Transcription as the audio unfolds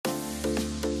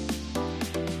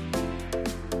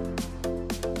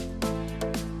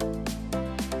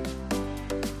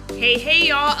Hey,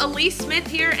 y'all, Elise Smith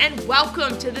here, and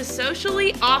welcome to the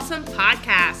Socially Awesome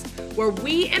Podcast, where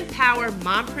we empower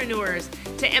mompreneurs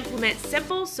to implement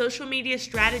simple social media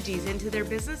strategies into their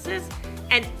businesses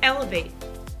and elevate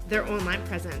their online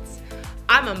presence.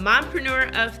 I'm a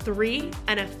mompreneur of three,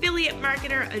 an affiliate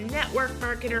marketer, a network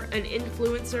marketer, an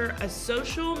influencer, a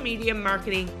social media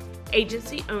marketing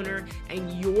agency owner,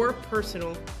 and your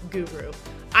personal guru.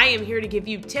 I am here to give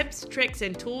you tips, tricks,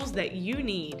 and tools that you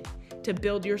need to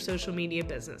build your social media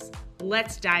business.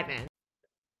 Let's dive in.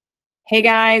 Hey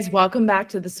guys, welcome back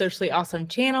to the Socially Awesome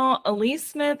channel. Elise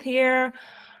Smith here.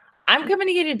 I'm coming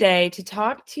to you today to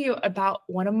talk to you about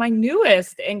one of my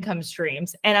newest income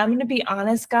streams. And I'm going to be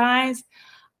honest, guys,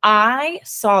 I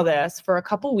saw this for a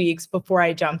couple weeks before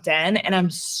I jumped in, and I'm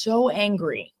so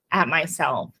angry at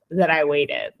myself that I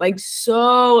waited. Like,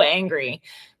 so angry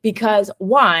because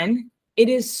one, it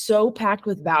is so packed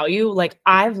with value. Like,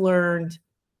 I've learned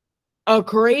a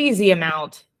crazy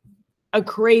amount.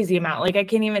 Like, I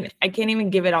can't even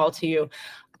give it all to you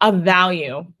of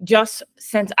value just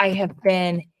since I have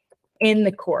been in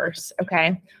the course.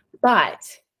 Okay. But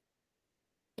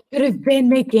I could have been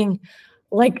making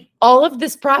like all of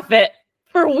this profit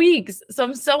for weeks. So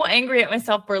I'm so angry at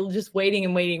myself for just waiting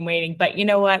and waiting. But you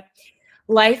know what?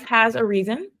 Life has a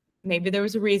reason. Maybe there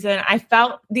was a reason. I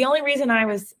felt the only reason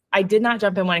I did not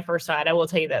jump in when I first saw it, I will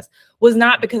tell you this, was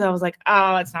not because I was like,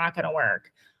 oh, it's not going to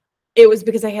work. It was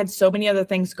because I had so many other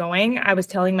things going. I was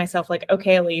telling myself like,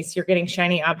 okay, Elise, you're getting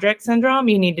shiny object syndrome.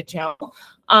 You need to chill.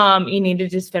 You need to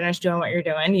just finish doing what you're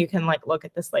doing. You can like look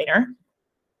at this later.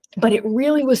 But it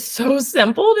really was so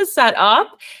simple to set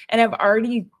up. And I've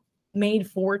already made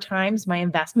 4 times my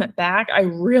investment back. I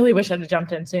really wish I'd have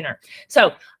jumped in sooner.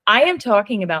 So I am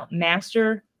talking about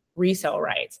master resale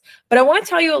rights. But I want to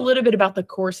tell you a little bit about the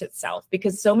course itself,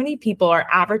 because so many people are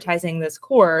advertising this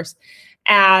course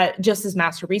just as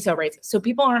master resale rights. So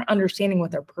people aren't understanding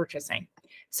what they're purchasing.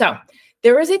 So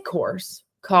there is a course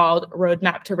called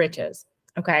Roadmap to Riches.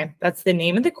 Okay. That's the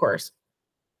name of the course.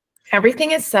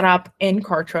 Everything is set up in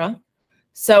Kartra.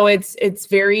 So it's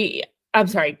very, I'm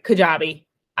sorry, Kajabi.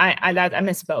 I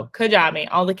misspoke. Kajabi.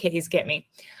 All the K's get me.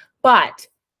 But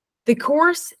the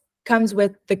course comes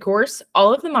with the course,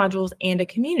 all of the modules, and a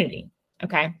community.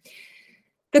 Okay.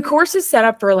 The course is set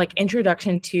up for like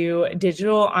introduction to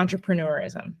digital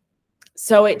entrepreneurism.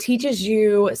 So it teaches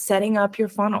you setting up your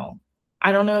funnel.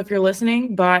 I don't know if you're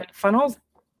listening, but funnels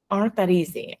aren't that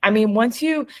easy. I mean, once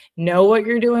you know what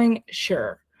you're doing,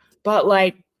 sure. But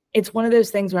like, it's one of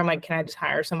those things where I'm like, can I just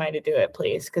hire somebody to do it,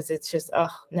 please? Because it's just,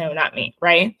 oh, no, not me,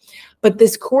 right? But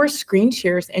this course screen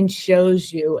shares and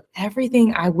shows you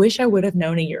everything I wish I would have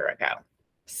known a year ago.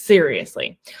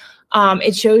 Seriously.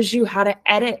 It shows you how to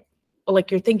edit like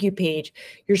your thank you page,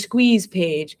 your squeeze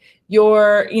page,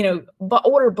 your,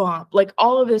 order bump, like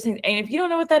all of those things. And if you don't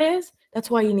know what that is, that's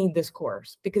why you need this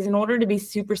course, because in order to be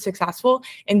super successful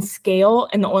and scale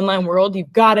in the online world,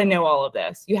 you've got to know all of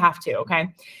this. You have to.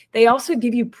 Okay. They also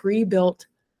give you pre-built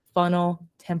funnel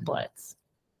templates.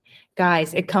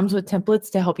 Guys, it comes with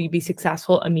templates to help you be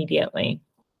successful immediately.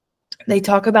 They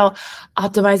talk about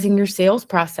optimizing your sales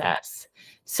process.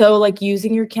 So like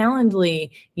using your Calendly,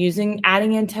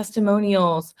 adding in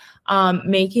testimonials,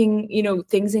 making,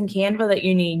 things in Canva that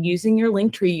you need, using your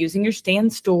Linktree, using your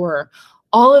Stand Store.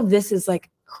 All of this is like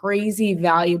crazy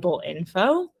valuable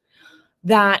info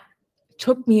that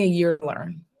took me a year to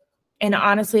learn. And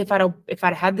honestly, if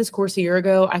I'd had this course a year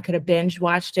ago, I could have binge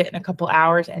watched it in a couple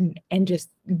hours and just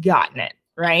gotten it,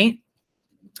 right?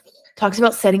 Talks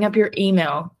about setting up your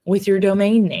email with your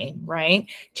domain name, right?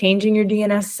 Changing your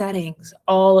DNS settings,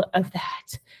 all of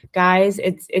that. Guys,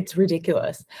 it's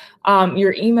ridiculous.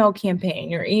 Your email campaign,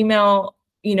 your email,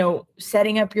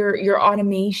 setting up your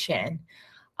automation,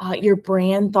 your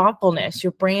brand thoughtfulness,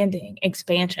 your branding,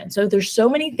 expansion. So there's so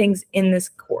many things in this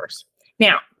course.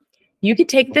 Now, you could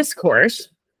take this course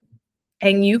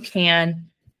and you can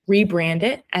rebrand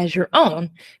it as your own,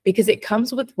 because it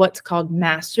comes with what's called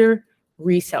master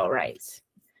resale rights.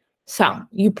 So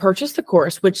you purchase the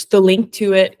course, which the link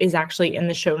to it is actually in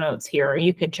the show notes here.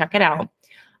 You can check it out.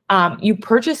 You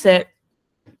purchase it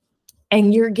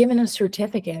and you're given a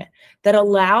certificate that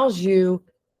allows you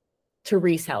to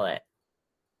resell it.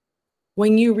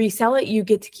 When you resell it, you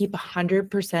get to keep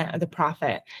 100% of the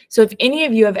profit. So if any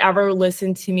of you have ever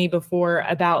listened to me before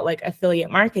about like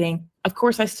affiliate marketing, of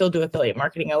course I still do affiliate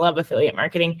marketing. I love affiliate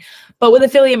marketing, but with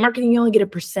affiliate marketing, you only get a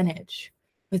percentage.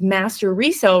 With master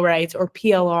resale rights or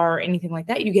PLR or anything like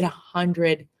that, you get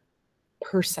 100%.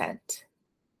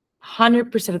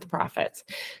 100% of the profits.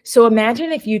 So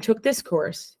imagine if you took this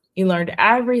course, you learned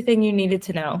everything you needed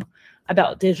to know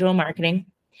about digital marketing,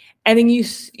 And then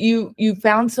you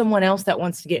found someone else that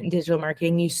wants to get in digital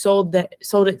marketing. You sold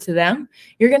it to them.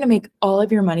 You're going to make all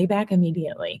of your money back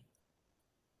immediately.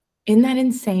 Isn't that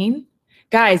insane?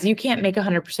 Guys, you can't make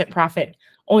 100% profit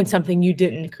on something you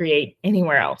didn't create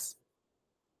anywhere else.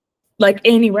 Like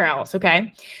anywhere else,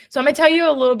 okay? So I'm going to tell you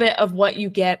a little bit of what you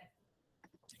get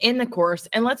in the course,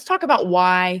 and let's talk about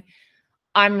why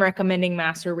I'm recommending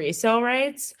Master Resell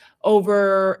Rates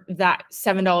over that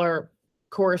 $7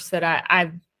 course that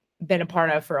I've been a part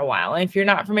of for a while. And if you're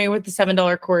not familiar with the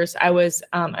 $7 course, I was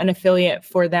an affiliate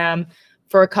for them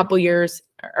for a couple years,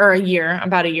 or a year,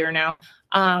 about a year now,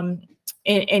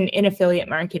 in affiliate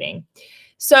marketing.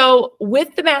 So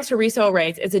with the Master Resell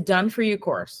Rates, it's a done-for-you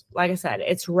course. Like I said,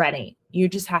 it's ready. You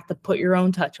just have to put your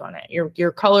own touch on it.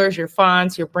 Your colors, your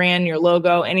fonts, your brand, your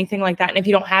logo, anything like that. And if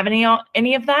you don't have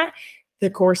any of that, the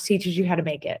course teaches you how to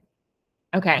make it.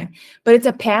 Okay. But it's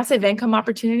a passive income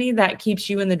opportunity that keeps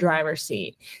you in the driver's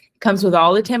seat. It comes with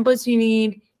all the templates you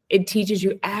need. It teaches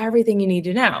you everything you need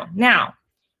to know. Now,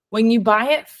 when you buy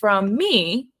it from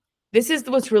me, this is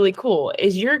what's really cool,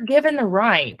 is you're given the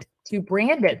right to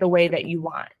brand it the way that you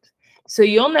want. So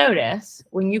you'll notice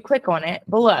when you click on it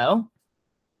below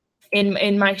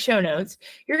in my show notes,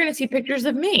 you're going to see pictures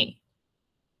of me.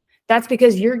 That's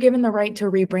because you're given the right to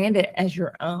rebrand it as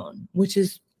your own, which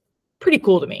is pretty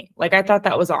cool to me. Like, I thought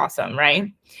that was awesome,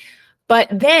 right? But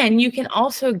then you can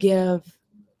also give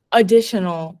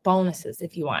additional bonuses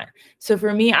if you want. So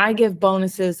for me, I give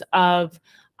bonuses of,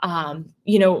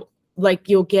 like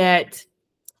you'll get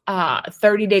a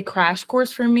 30-day crash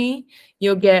course from me.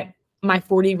 You'll get my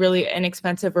 40 really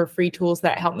inexpensive or free tools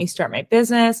that help me start my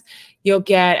business. You'll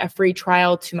get a free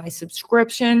trial to my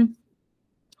subscription.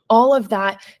 All of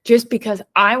that just because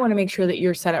I want to make sure that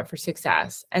you're set up for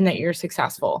success and that you're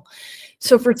successful.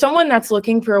 So for someone that's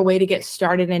looking for a way to get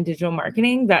started in digital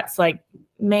marketing, that's like,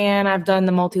 man, I've done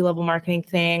the multi-level marketing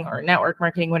thing or network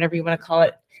marketing, whatever you want to call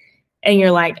it. And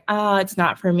you're like, it's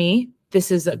not for me.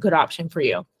 This is a good option for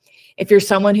you. If you're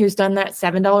someone who's done that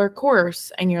 $7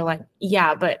 course and you're like,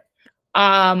 yeah, but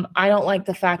I don't like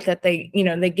the fact that they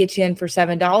get you in for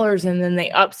 $7 and then they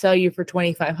upsell you for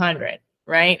 $2,500,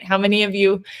 right? How many of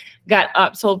you got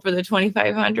upsold for the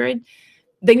 $2,500?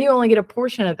 Then you only get a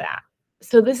portion of that.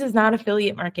 So this is not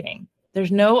affiliate marketing.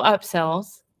 There's no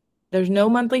upsells. There's no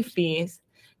monthly fees,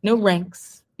 no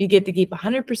ranks. You get to keep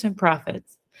 100%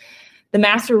 profits. The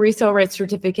Master Resell Rights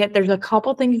Certificate, there's a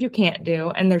couple things you can't do,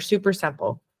 and they're super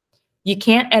simple. You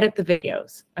can't edit the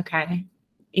videos, okay?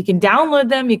 You can download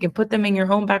them. You can put them in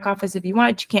your own back office if you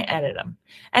want. You can't edit them.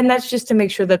 And that's just to make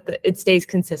sure that it stays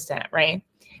consistent, right?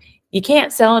 You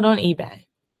can't sell it on eBay.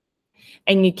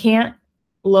 And you can't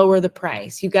lower the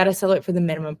price. You got to sell it for the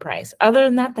minimum price. Other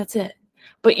than that, that's it.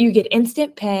 But you get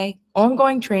instant pay,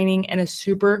 ongoing training, and a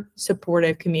super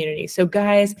supportive community. So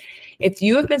guys, if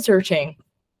you have been searching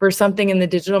for something in the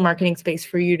digital marketing space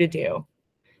for you to do,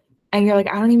 and you're like,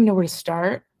 I don't even know where to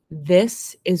start,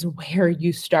 this is where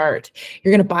you start.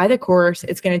 You're going to buy the course.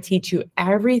 It's going to teach you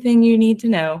everything you need to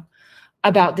know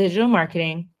about digital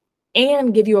marketing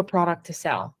and give you a product to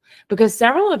sell. Because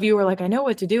several of you are like, I know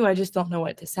what to do. I just don't know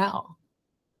what to sell.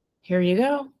 Here you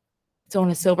go. It's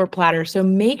on a silver platter. So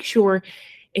make sure,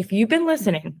 if you've been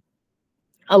listening,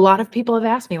 a lot of people have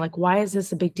asked me, like, why is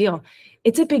this a big deal?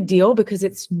 It's a big deal because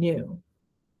it's new.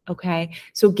 Okay.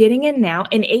 So getting in now,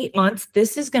 in 8 months,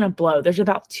 this is going to blow. There's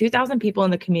about 2,000 people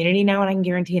in the community now. And I can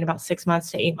guarantee in about 6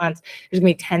 months to 8 months, there's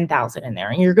going to be 10,000 in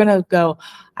there. And you're going to go,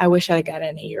 I wish I got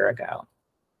in a year ago.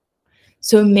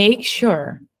 So make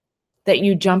sure that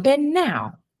you jump in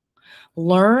now,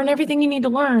 learn everything you need to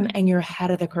learn, and you're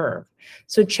ahead of the curve.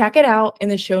 So check it out in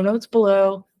the show notes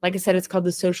below. Like I said, it's called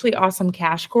the Socially Awesome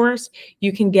Cash Course.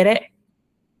 You can get it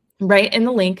right in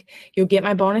the link. You'll get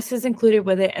my bonuses included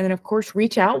with it. And then of course,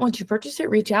 reach out. Once you purchase it,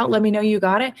 reach out, let me know you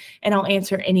got it, and I'll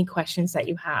answer any questions that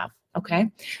you have.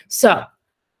 Okay. So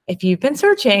if you've been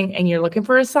searching and you're looking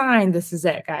for a sign, this is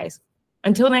it, guys.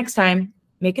 Until next time,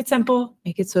 make it simple,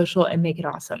 make it social, and make it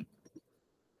awesome.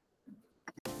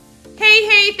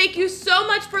 Hey, thank you so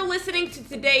much for listening to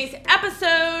today's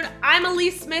episode. I'm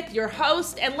Elise Smith, your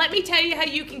host, and let me tell you how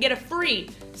you can get a free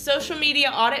social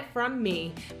media audit from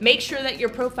me. Make sure that your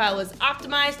profile is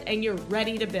optimized and you're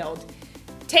ready to build.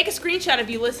 Take a screenshot of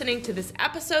you listening to this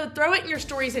episode, throw it in your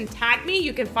stories and tag me.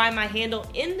 You can find my handle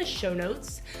in the show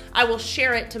notes. I will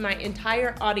share it to my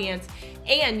entire audience,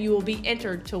 and you will be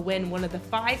entered to win one of the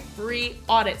 5 free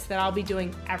audits that I'll be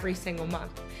doing every single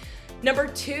month. Number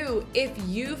 2, if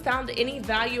you found any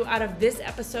value out of this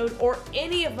episode or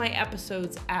any of my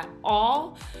episodes at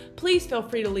all, please feel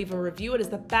free to leave a review. It is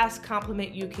the best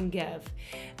compliment you can give.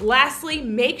 Lastly,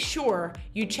 make sure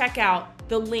you check out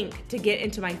the link to get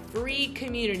into my free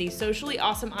community, Socially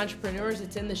Awesome Entrepreneurs.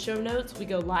 It's in the show notes. We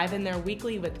go live in there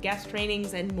weekly with guest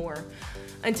trainings and more.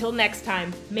 Until next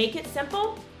time, make it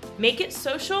simple, make it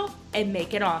social, and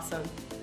make it awesome.